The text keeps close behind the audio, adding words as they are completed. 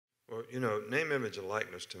Well, name, image, and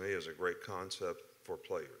likeness to me is a great concept for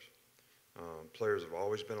players. Players have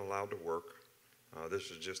always been allowed to work. This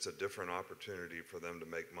is just a different opportunity for them to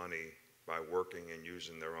make money by working and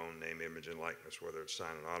using their own name, image, and likeness, whether it's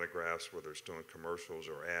signing autographs, whether it's doing commercials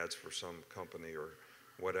or ads for some company or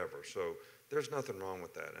whatever. So there's nothing wrong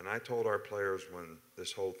with that. And I told our players when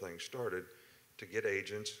this whole thing started to get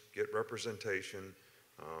agents, get representation,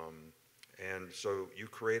 and so you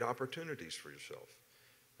create opportunities for yourself.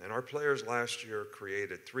 And our players last year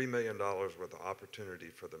created $3 million worth of opportunity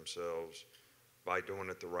for themselves by doing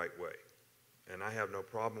it the right way. And I have no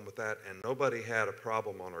problem with that, and nobody had a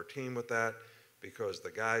problem on our team with that because the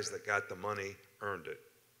guys that got the money earned it.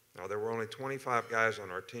 Now, there were only 25 guys on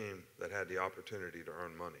our team that had the opportunity to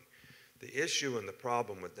earn money. The issue and the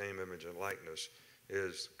problem with name, image, and likeness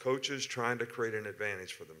is coaches trying to create an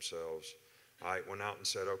advantage for themselves. I went out and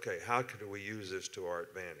said, okay, how could we use this to our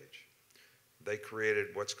advantage? They created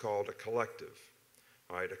what's called a collective.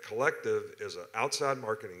 All right, a collective is an outside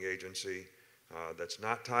marketing agency that's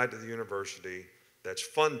not tied to the university, that's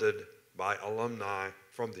funded by alumni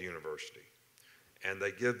from the university. And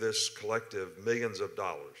they give this collective millions of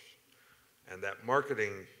dollars. And that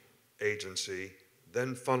marketing agency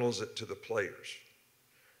then funnels it to the players.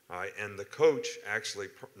 All right, and the coach actually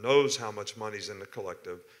knows how much money's in the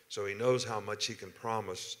collective, so he knows how much he can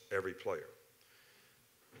promise every player.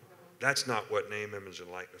 That's not what name, image,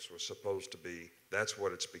 and likeness was supposed to be. That's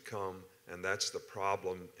what it's become, and that's the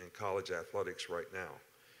problem in college athletics right now.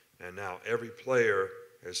 And now every player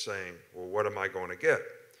is saying, well, what am I going to get?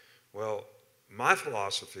 Well, my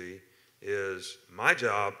philosophy is my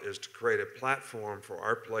job is to create a platform for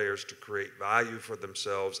our players to create value for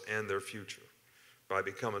themselves and their future by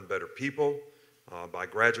becoming better people, by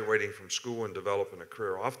graduating from school and developing a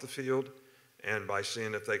career off the field, and by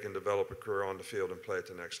seeing if they can develop a career on the field and play at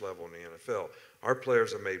the next level in the NFL. Our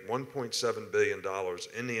players have made $1.7 billion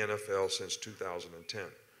in the NFL since 2010.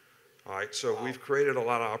 All right, so we've created a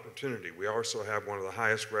lot of opportunity. We also have one of the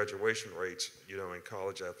highest graduation rates, in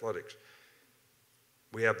college athletics.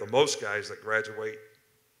 We have the most guys that graduate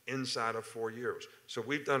inside of 4 years. So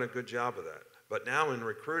we've done a good job of that. But now in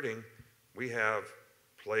recruiting, we have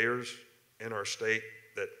players in our state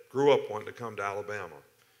that grew up wanting to come to Alabama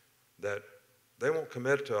that they won't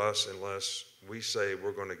commit to us unless we say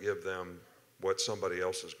we're going to give them what somebody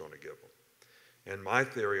else is going to give them. And my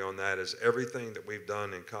theory on that is everything that we've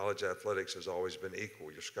done in college athletics has always been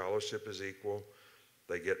equal. Your scholarship is equal.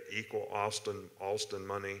 They get equal Alston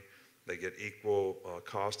money. They get equal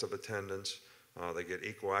cost of attendance. They get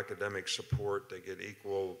equal academic support. They get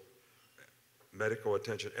equal medical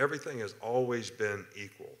attention. Everything has always been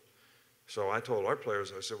equal. So I told our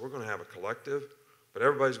players, I said, we're going to have a collective, but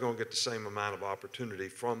everybody's going to get the same amount of opportunity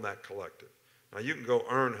from that collective. Now, you can go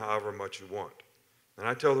earn however much you want. And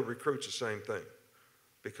I tell the recruits the same thing,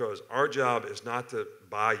 because our job is not to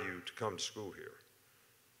buy you to come to school here.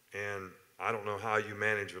 And I don't know how you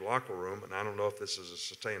manage your locker room, and I don't know if this is a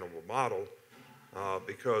sustainable model,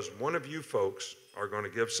 because one of you folks are going to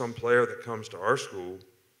give some player that comes to our school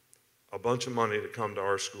a bunch of money to come to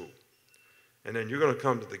our school. And then you're going to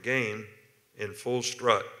come to the game in full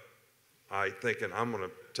strut, thinking, I'm going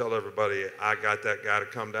to tell everybody I got that guy to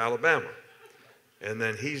come to Alabama. And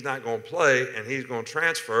then he's not going to play, and he's going to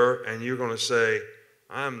transfer, and you're going to say,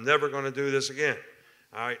 I'm never going to do this again.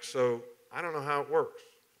 All right, so I don't know how it works.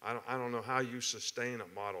 I don't know how you sustain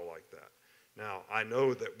a model like that. Now, I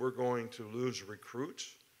know that we're going to lose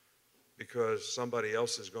recruits because somebody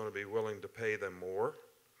else is going to be willing to pay them more.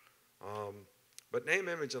 But name,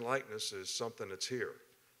 image, and likeness is something that's here.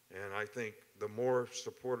 And I think the more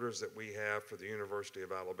supporters that we have for the University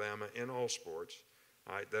of Alabama in all sports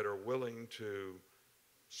that are willing to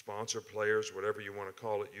sponsor players, whatever you want to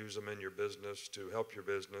call it, use them in your business to help your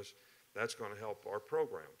business, that's going to help our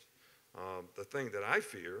programs. The thing that I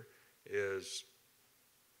fear is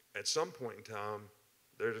at some point in time,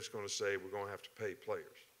 they're just going to say we're going to have to pay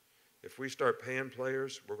players. If we start paying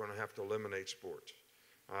players, we're going to have to eliminate sports.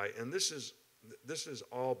 All right, and this is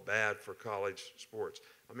all bad for college sports.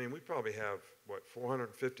 I mean, we probably have,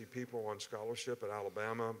 450 people on scholarship at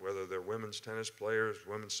Alabama, whether they're women's tennis players,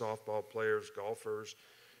 women's softball players, golfers,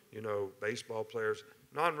 baseball players,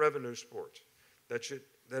 non-revenue sports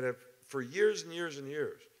that have for years and years and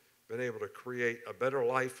years been able to create a better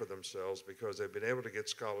life for themselves because they've been able to get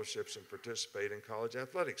scholarships and participate in college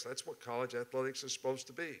athletics. That's what college athletics is supposed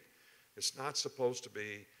to be. It's not supposed to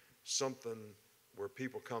be something where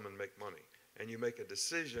people come and make money. And you make a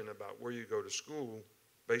decision about where you go to school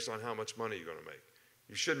based on how much money you're going to make.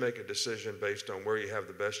 You should make a decision based on where you have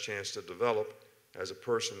the best chance to develop as a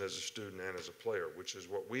person, as a student, and as a player, which is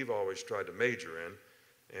what we've always tried to major in.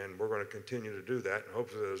 and we're going to continue to do that, and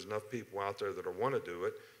hopefully there's enough people out there that want to do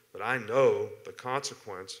it. But I know the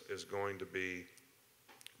consequence is going to be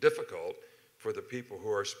difficult for the people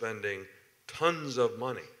who are spending tons of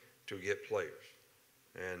money to get players.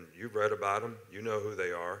 And you've read about them. You know who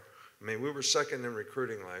they are. I mean, we were second in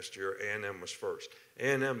recruiting last year. A&M was first.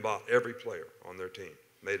 A&M bought every player on their team,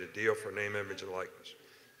 made a deal for name, image, and likeness.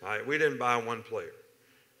 All right, we didn't buy one player.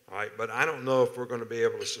 All right, but I don't know if we're going to be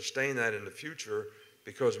able to sustain that in the future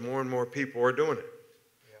because more and more people are doing it.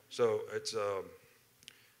 Yeah. So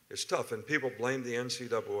it's tough, and people blame the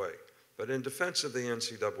NCAA. But in defense of the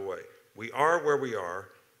NCAA, we are where we are,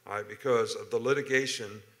 all right, because of the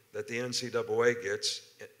litigation that the NCAA gets,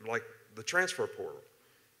 like the transfer portal.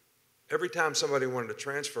 Every time somebody wanted to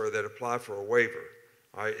transfer, they'd apply for a waiver.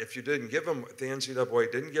 All right, if you didn't give them, the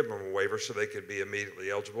NCAA didn't give them a waiver so they could be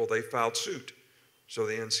immediately eligible, they filed suit. So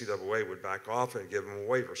the NCAA would back off and give them a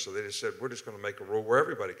waiver. So they just said, we're just going to make a rule where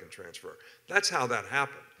everybody can transfer. That's how that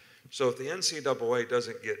happened. So if the NCAA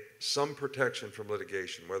doesn't get some protection from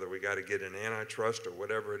litigation, whether we got to get an antitrust or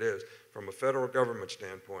whatever it is, from a federal government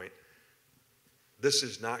standpoint, this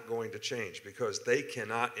is not going to change because they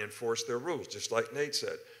cannot enforce their rules, just like Nate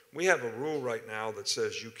said. We have a rule right now that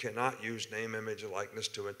says you cannot use name, image, and likeness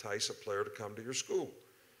to entice a player to come to your school.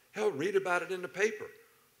 Hell, read about it in the paper.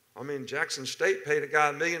 I mean, Jackson State paid a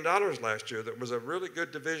guy $1 million last year that was a really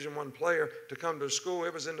good Division I player to come to school.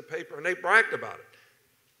 It was in the paper, and they bragged about it.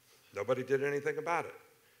 Nobody did anything about it.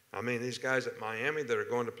 I mean, these guys at Miami that are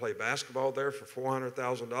going to play basketball there for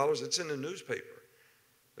 $400,000, it's in the newspaper.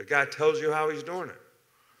 The guy tells you how he's doing it.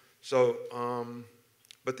 So,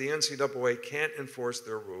 but the NCAA can't enforce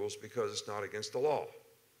their rules because it's not against the law.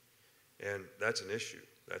 And that's an issue.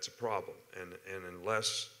 That's a problem. And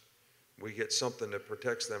unless we get something that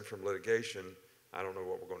protects them from litigation, I don't know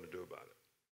what we're going to do about it.